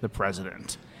protect the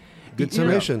president. Good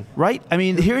summation. Right? I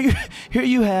mean, here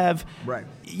you have... Right.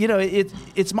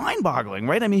 It's mind-boggling,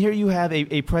 right? I mean, here you have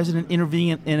a president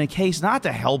intervening in a case not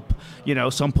to help,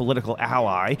 some political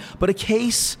ally, but a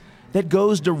case that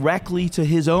goes directly to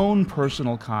his own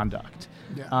personal conduct.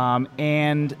 Yeah.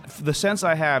 And the sense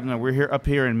I have, we're up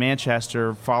here in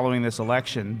Manchester following this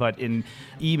election, but in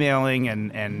emailing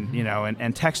and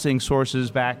texting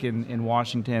sources back in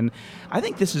Washington, I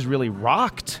think this has really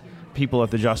rocked people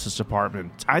at the Justice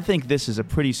Department. I think this is a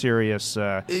pretty serious...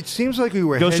 it seems like we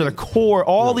were... goes to the core,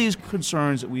 all these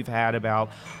concerns that we've had about,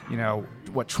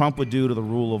 what Trump would do to the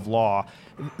rule of law.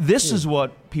 This is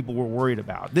what people were worried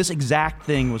about. This exact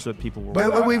thing was what people were worried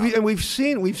about. And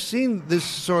we've seen this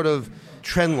sort of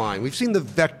trend line. We've seen the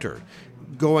vector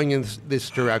going in this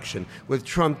direction, with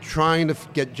Trump trying to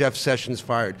get Jeff Sessions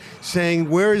fired, saying,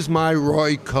 where is my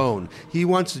Roy Cohn? He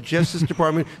wants the Justice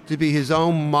Department to be his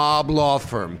own mob law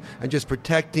firm and just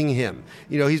protecting him.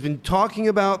 He's been talking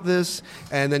about this,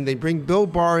 and then they bring Bill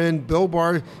Barr in. Bill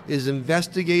Barr is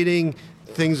investigating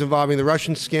things involving the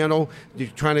Russian scandal. You're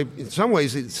trying to, in some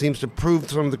ways, it seems to prove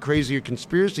some of the crazier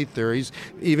conspiracy theories,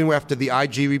 even after the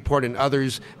IG report and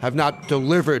others have not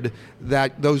delivered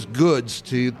those goods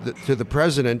to the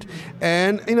president.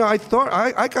 And I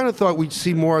kind of thought we'd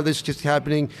see more of this just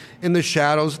happening in the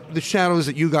shadows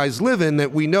that you guys live in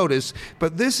that we notice.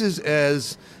 But this is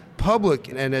as public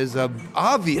and as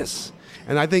obvious.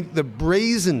 And I think the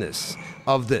brazenness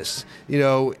of this,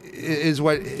 is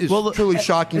what is truly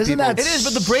shocking people. It is,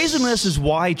 but the brazenness is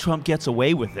why Trump gets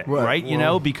away with it, right?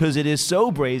 Because it is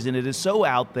so brazen, it is so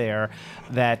out there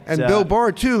that... And Bill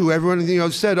Barr, too, everyone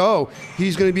said,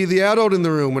 he's going to be the adult in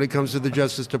the room when it comes to the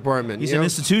Justice Department. He's an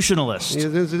institutionalist. He's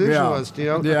an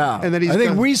institutionalist, Yeah. And then I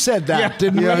think we said that,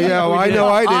 didn't we? Yeah, I know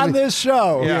I did. On this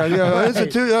show.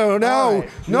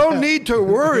 No need to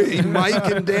worry, Mike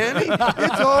and Danny.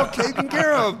 It's all taken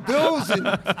care of. Bills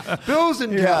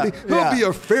and Kathy. He'll be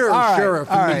a fair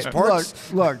sheriff in these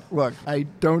parts. Look. I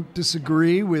don't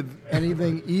disagree with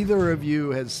anything either of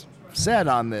you has said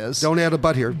on this. Don't add a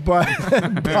but here. But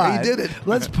he did it.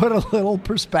 Let's put a little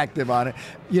perspective on it.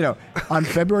 On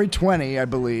February 20, I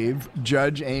believe,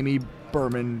 Judge Amy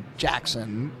Berman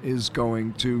Jackson is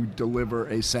going to deliver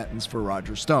a sentence for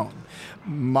Roger Stone.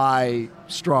 My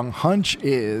strong hunch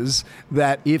is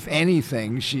that, if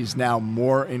anything, she's now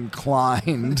more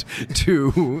inclined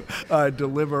to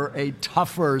deliver a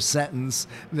tougher sentence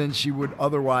than she would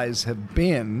otherwise have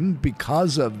been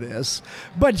because of this.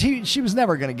 But she was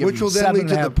never going to give him 7.5. Which will then lead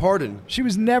to the pardon. She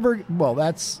was never. Well,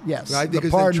 that's yes. Right, because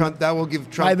the pardon, Trump, that will give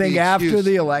Trump. I think the after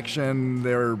the election,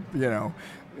 there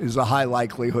is a high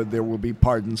likelihood there will be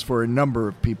pardons for a number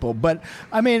of people. But,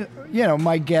 I mean,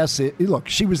 my guess is, look,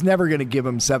 she was never going to give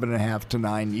him 7.5 to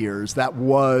 9 years. That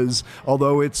was,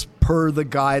 although it's per the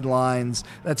guidelines,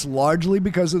 that's largely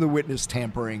because of the witness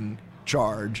tampering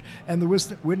charge. And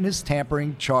the witness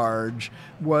tampering charge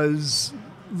was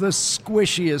the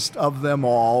squishiest of them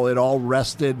all. It all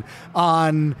rested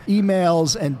on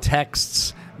emails and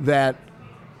texts that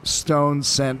Stone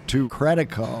sent to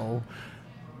Credico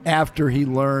after he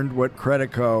learned what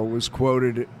Credico was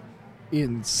quoted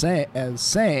as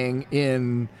saying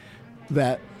in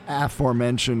that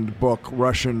aforementioned book,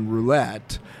 Russian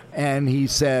Roulette. And he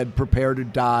said, "Prepare to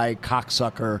die,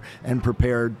 cocksucker,"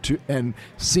 and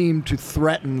seemed to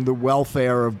threaten the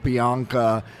welfare of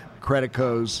Bianca,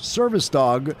 Credico's service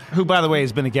dog, who, by the way,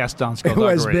 has been a guest on Skullduggery. Who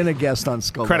has been a guest on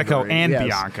Skullduggery. Credico and yes.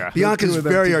 Bianca. Bianca's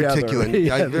very articulate.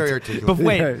 Very articulate. But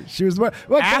wait, she was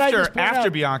after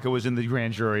Bianca was in the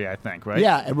grand jury, I think, right?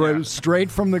 Yeah, it was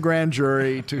straight from the grand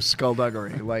jury to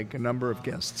Skullduggery, like a number of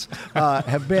guests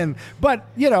have been. But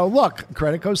look,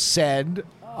 Credico said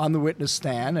on the witness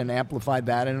stand and amplified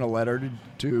that in a letter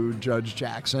to Judge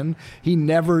Jackson. He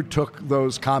never took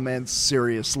those comments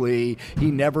seriously.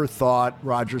 He never thought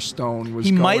Roger Stone was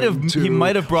He might have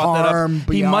brought that up.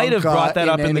 He might have brought that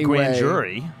up in the grand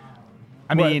jury.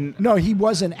 No, he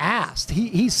wasn't asked.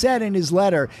 He said in his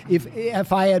letter,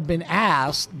 if I had been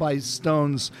asked by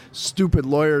Stone's stupid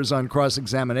lawyers on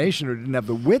cross-examination, or didn't have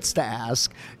the wits to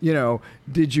ask,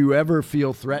 did you ever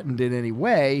feel threatened in any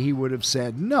way, he would have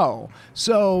said no.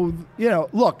 So,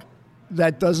 look,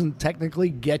 that doesn't technically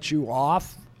get you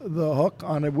off the hook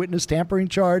on a witness tampering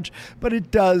charge, but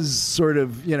it does sort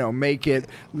of, make it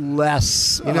less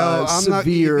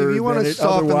severe if you want than to it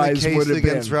soften the otherwise case would have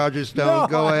against been. Roger Stone,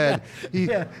 go ahead.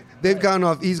 He's gotten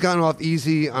off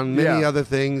easy on many other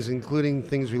things, including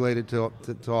things related to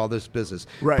all this business.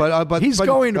 Right. But he's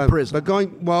going to prison.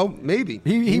 But maybe.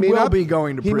 He will be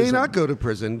going to prison. He may not go to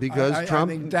prison because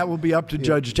Trump. I think that will be up to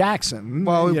Judge Jackson.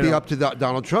 Well, it would be up to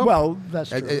Donald Trump. Well,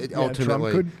 that's true.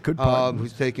 Ultimately, Trump could pardon.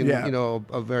 Who's taken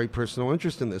a very personal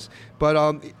interest in this.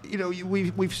 But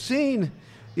we've seen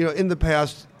in the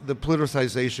past the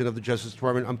politicization of the Justice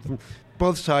Department. From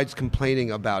both sides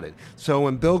complaining about it. So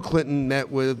when Bill Clinton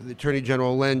met with Attorney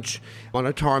General Lynch on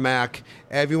a tarmac,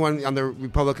 everyone on the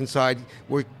Republican side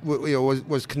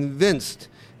was convinced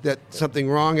that something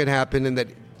wrong had happened and that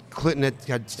Clinton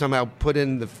had somehow put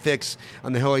in the fix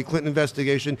on the Hillary Clinton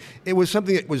investigation. It was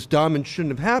something that was dumb and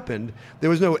shouldn't have happened. There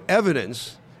was no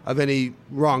evidence of any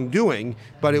wrongdoing,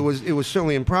 but it was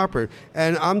certainly improper.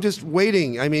 And I'm just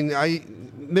waiting. I mean,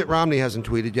 Mitt Romney hasn't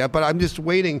tweeted yet, but I'm just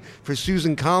waiting for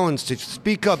Susan Collins to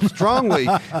speak up strongly.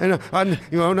 And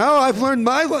now I've learned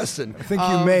my lesson. I think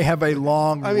you may have a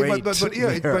long wait.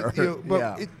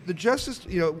 The justice,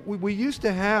 we used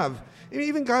to have.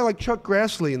 Even a guy like Chuck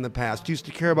Grassley in the past used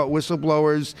to care about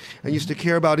whistleblowers and used to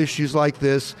care about issues like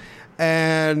this.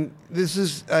 And this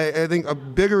is, I think, a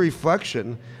bigger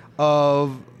reflection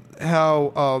of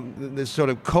how this sort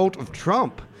of cult of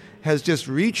Trump has just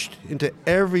reached into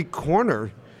every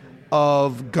corner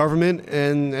of government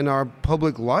and our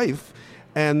public life.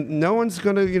 And no one's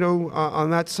going to,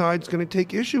 on that side, is going to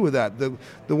take issue with that.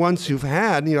 The ones who've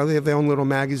had, they have their own little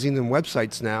magazine and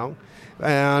websites now.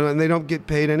 And they don't get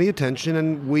paid any attention,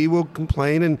 and we will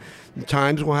complain, and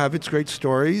Times will have its great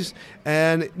stories,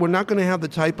 and we're not going to have the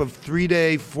type of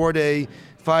 3-day, 4-day,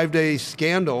 5-day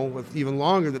scandal, with even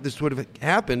longer, that this would have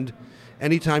happened,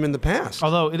 any time in the past.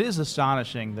 Although it is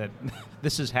astonishing that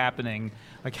this is happening.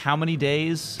 Like how many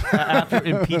days after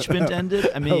impeachment ended?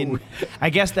 I mean,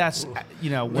 I guess that's,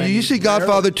 when... You see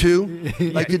Godfather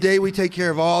 2? Like the day we take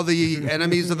care of all the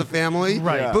enemies of the family?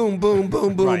 Right. Yeah. Boom, boom,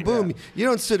 boom, boom, Right. boom. You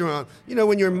don't sit around,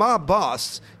 when you're a mob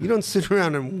boss, you don't sit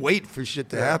around and wait for shit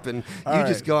to happen. You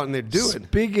just go out and they do it.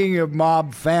 Speaking of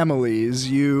mob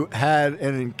families, you had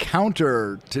an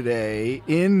encounter today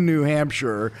in New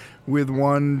Hampshire with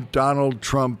one Donald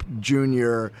Trump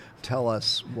Jr. Tell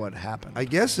us what happened. I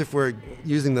guess if we're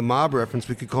using the mob reference,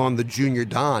 we could call him the Junior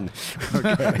Don.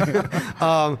 Okay.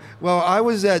 Well, I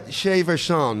was at Chez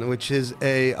Vachon, which is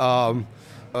a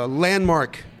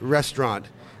landmark restaurant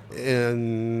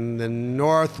in the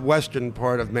northwestern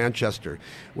part of Manchester,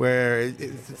 where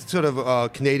it's sort of a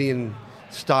Canadian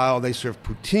style. They serve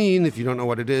poutine. If you don't know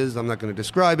what it is, I'm not going to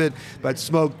describe it, but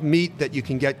smoked meat that you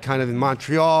can get kind of in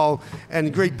Montreal, and a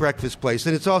great breakfast place.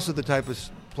 And it's also the type of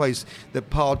place that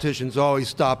politicians always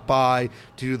stop by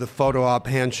to do the photo op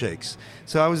handshakes.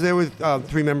 So I was there with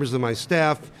 3 members of my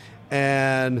staff,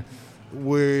 and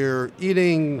we're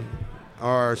eating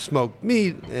our smoked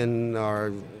meat and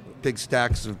our big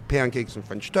stacks of pancakes and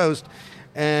French toast,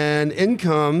 and in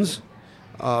comes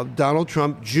Donald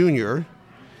Trump Jr.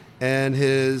 and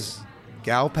his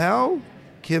gal pal,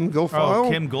 Kim Guilfoyle. Oh,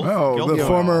 Kim Guilfoyle. The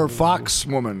former Fox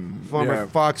woman. Former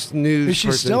Fox News Is she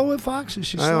person. still with Fox? Is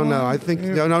she still I don't know. on? I think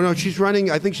no. She's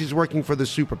running. I think she's working for the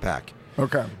Super PAC.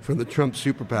 Okay. For the Trump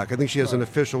Super PAC. I think she has an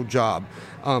official job.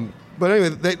 But anyway,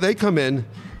 they come in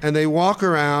and they walk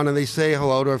around and they say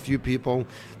hello to a few people.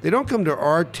 They don't come to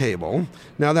our table.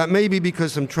 Now that may be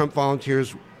because some Trump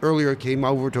volunteers earlier came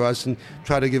over to us and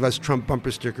tried to give us Trump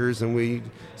bumper stickers, and we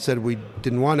said we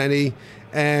didn't want any.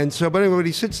 And so, but anyway,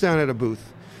 he sits down at a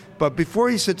booth. But before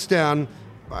he sits down,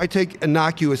 I take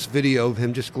innocuous video of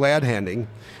him just glad-handing,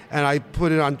 and I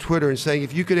put it on Twitter and saying,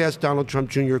 if you could ask Donald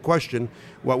Trump Jr. a question,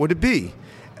 what would it be?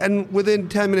 And within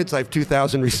 10 minutes, I have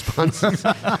 2,000 responses.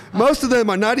 Most of them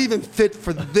are not even fit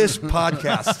for this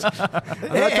podcast.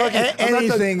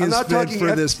 Anything is fit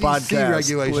for this podcast,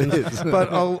 regulations.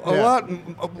 But a lot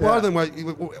of them,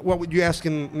 what would you ask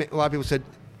him? A lot of people said,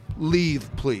 leave,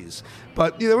 please.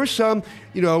 But there were some,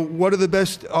 what are the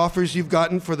best offers you've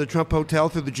gotten for the Trump Hotel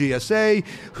through the GSA?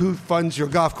 Who funds your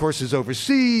golf courses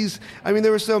overseas? I mean,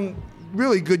 there were some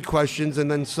really good questions,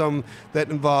 and then some that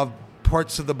involved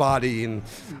parts of the body and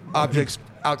objects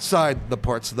outside the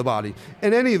parts of the body.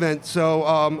 In any event, so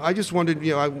I just wondered,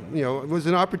 it was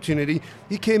an opportunity.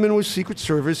 He came in with Secret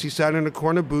Service. He sat in a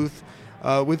corner booth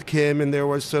with Kim, and there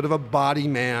was sort of a body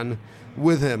man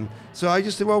with him. So I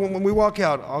just said, well, when we walk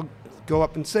out, I'll go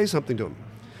up and say something to him.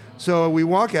 So we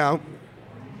walk out,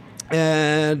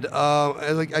 and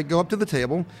as I go up to the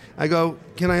table, I go,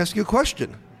 can I ask you a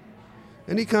question?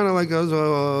 And he kind of goes,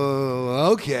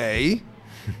 okay.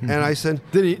 And I said,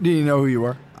 Did he know who you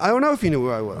were? I don't know if he knew who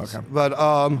I was. Okay. But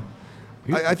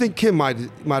I think Kim might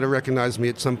have recognized me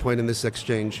at some point in this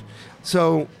exchange.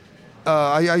 So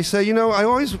I say,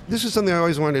 this is something I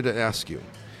always wanted to ask you.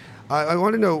 I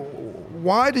want to know,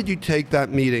 why did you take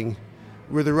that meeting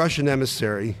with a Russian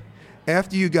emissary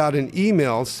after you got an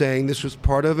email saying this was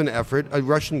part of an effort, a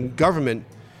Russian government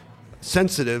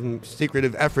sensitive,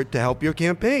 secretive effort to help your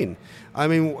campaign? I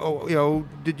mean,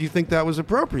 did you think that was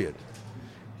appropriate?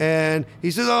 And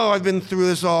he says, I've been through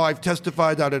this all. I've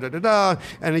testified, da-da-da-da-da.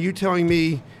 And are you telling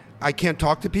me I can't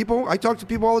talk to people? I talk to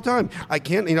people all the time. I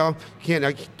can't,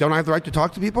 don't I have the right to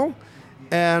talk to people?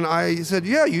 And I said,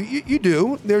 yeah, you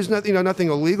do. There's nothing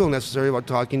illegal necessarily about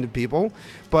talking to people.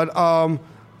 But I'm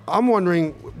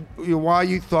wondering why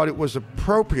you thought it was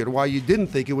appropriate, why you didn't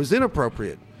think it was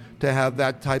inappropriate to have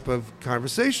that type of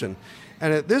conversation.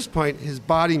 And at this point, his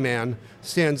body man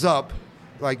stands up,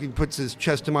 like he puts his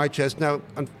chest to my chest. Now,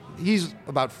 he's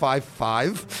about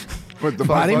 5'5". What, the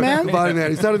body man? The body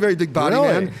man. He's not a very big body Really?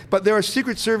 man. But there are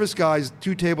Secret Service guys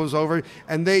 2 tables over,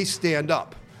 and they stand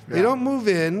up. Yeah. They don't move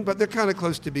in, but they're kind of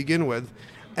close to begin with.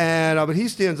 And but he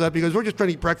stands up. He goes, we're just trying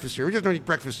to eat breakfast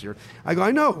here. I go,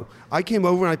 I know. I came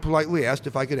over and I politely asked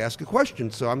if I could ask a question.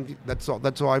 So that's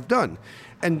all I've done.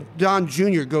 And Don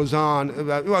Jr. goes on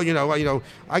about,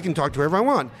 I can talk to whoever I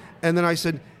want. And then I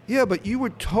said, yeah, but you were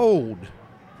told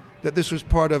that this was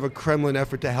part of a Kremlin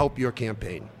effort to help your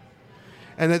campaign.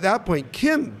 And at that point,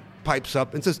 Kim pipes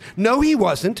up and says, no, he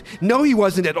wasn't. No, he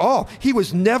wasn't at all. He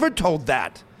was never told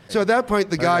that. So at that point,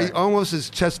 the guy almost is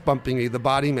chest bumping me, the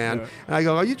body man. Yeah. And I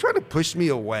go, are you trying to push me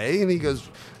away? And he goes,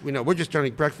 we're just trying to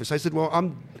eat breakfast. I said,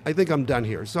 well, I think I'm done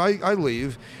here. So I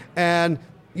leave. And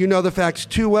You know the facts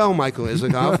too well, Michael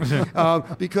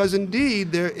Isikoff, because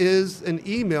indeed there is an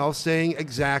email saying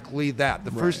exactly that.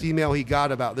 The first email he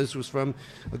got about this was from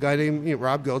a guy named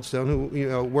Rob Goldstone,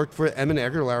 who worked for Emin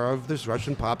Aguilarov, this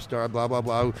Russian pop star, blah blah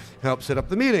blah, who helped set up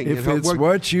the meeting. If it's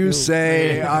what you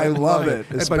say, I love it,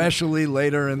 especially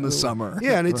later in the summer.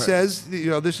 Yeah, and it says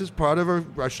this is part of a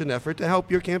Russian effort to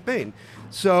help your campaign.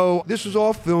 So this was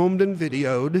all filmed and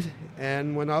videoed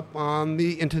and went up on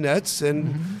the internets,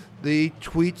 and the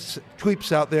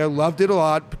tweets out there loved it a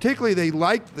lot. Particularly, they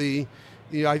liked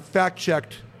I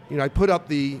fact-checked, I put up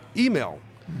the email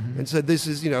and said, this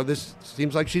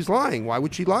seems like she's lying. Why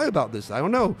would she lie about this? I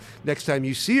don't know. Next time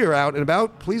you see her out and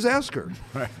about, please ask her.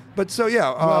 Right. But so,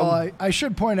 yeah. Well, I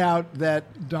should point out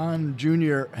that Don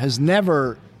Jr. has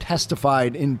never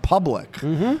testified in public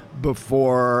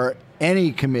before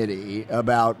any committee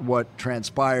about what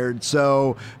transpired.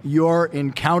 So your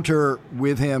encounter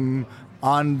with him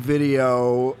on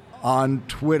video on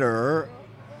Twitter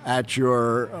at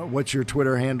your what's your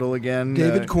Twitter handle again?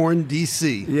 David Corn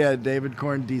DC. Yeah, David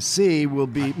Corn DC will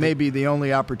be maybe the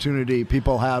only opportunity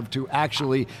people have to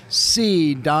actually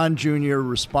see Don Jr.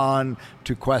 respond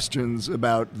to questions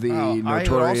about the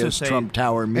notorious Trump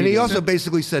Tower meeting. And he also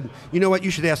basically said, you know what,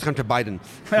 you should ask Hunter Biden.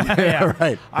 Yeah,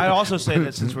 right. I'd also say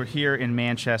that since we're here in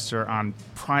Manchester on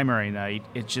primary night,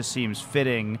 it just seems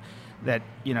fitting that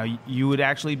you would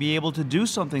actually be able to do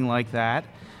something like that.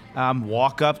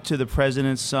 Walk up to the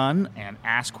president's son and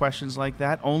ask questions like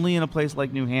that, only in a place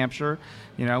like New Hampshire,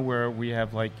 where we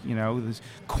have this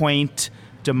quaint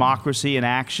democracy in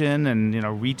action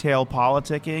and retail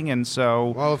politicking. And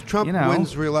so, well, if Trump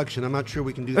wins re-election, I'm not sure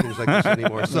we can do things like this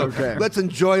anymore. So let's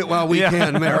enjoy it while we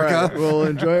can, America. Right. We'll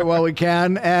enjoy it while we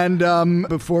can. And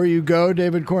before you go,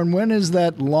 David Corn, when is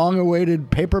that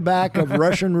long-awaited paperback of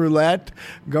Russian Roulette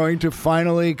going to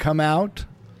finally come out?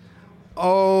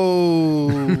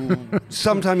 Oh,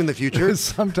 sometime in the future.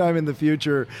 Sometime in the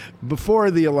future,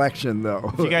 before the election,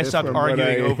 though. If you guys stop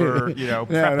arguing over,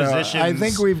 prepositions. No, I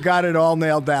think we've got it all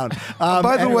nailed down.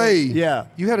 By the way, yeah,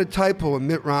 you had a typo in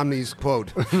Mitt Romney's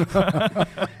quote.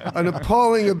 An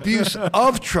appalling abuse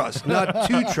of trust, not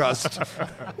to trust.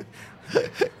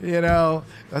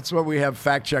 That's what we have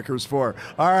fact checkers for.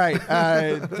 All right,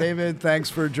 David,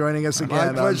 thanks for joining us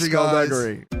again. My pleasure, on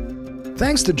Skullduggery.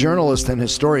 Thanks to journalist and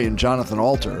historian Jonathan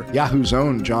Alter, Yahoo's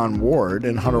own John Ward,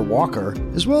 and Hunter Walker,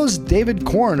 as well as David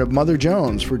Corn of Mother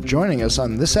Jones for joining us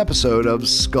on this episode of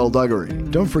Skullduggery.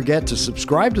 Don't forget to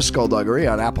subscribe to Skullduggery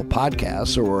on Apple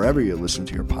Podcasts or wherever you listen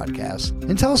to your podcasts,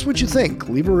 and tell us what you think.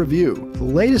 Leave a review. The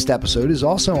latest episode is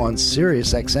also on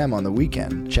SiriusXM on the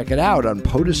weekend. Check it out on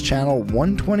POTUS Channel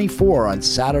 124 on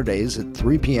Saturdays at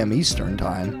 3 p.m. Eastern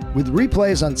Time, with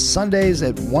replays on Sundays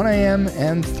at 1 a.m.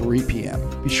 and 3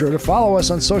 p.m. Be sure to follow us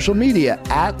on social media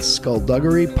at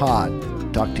Skullduggery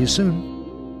Pod. Talk to you soon.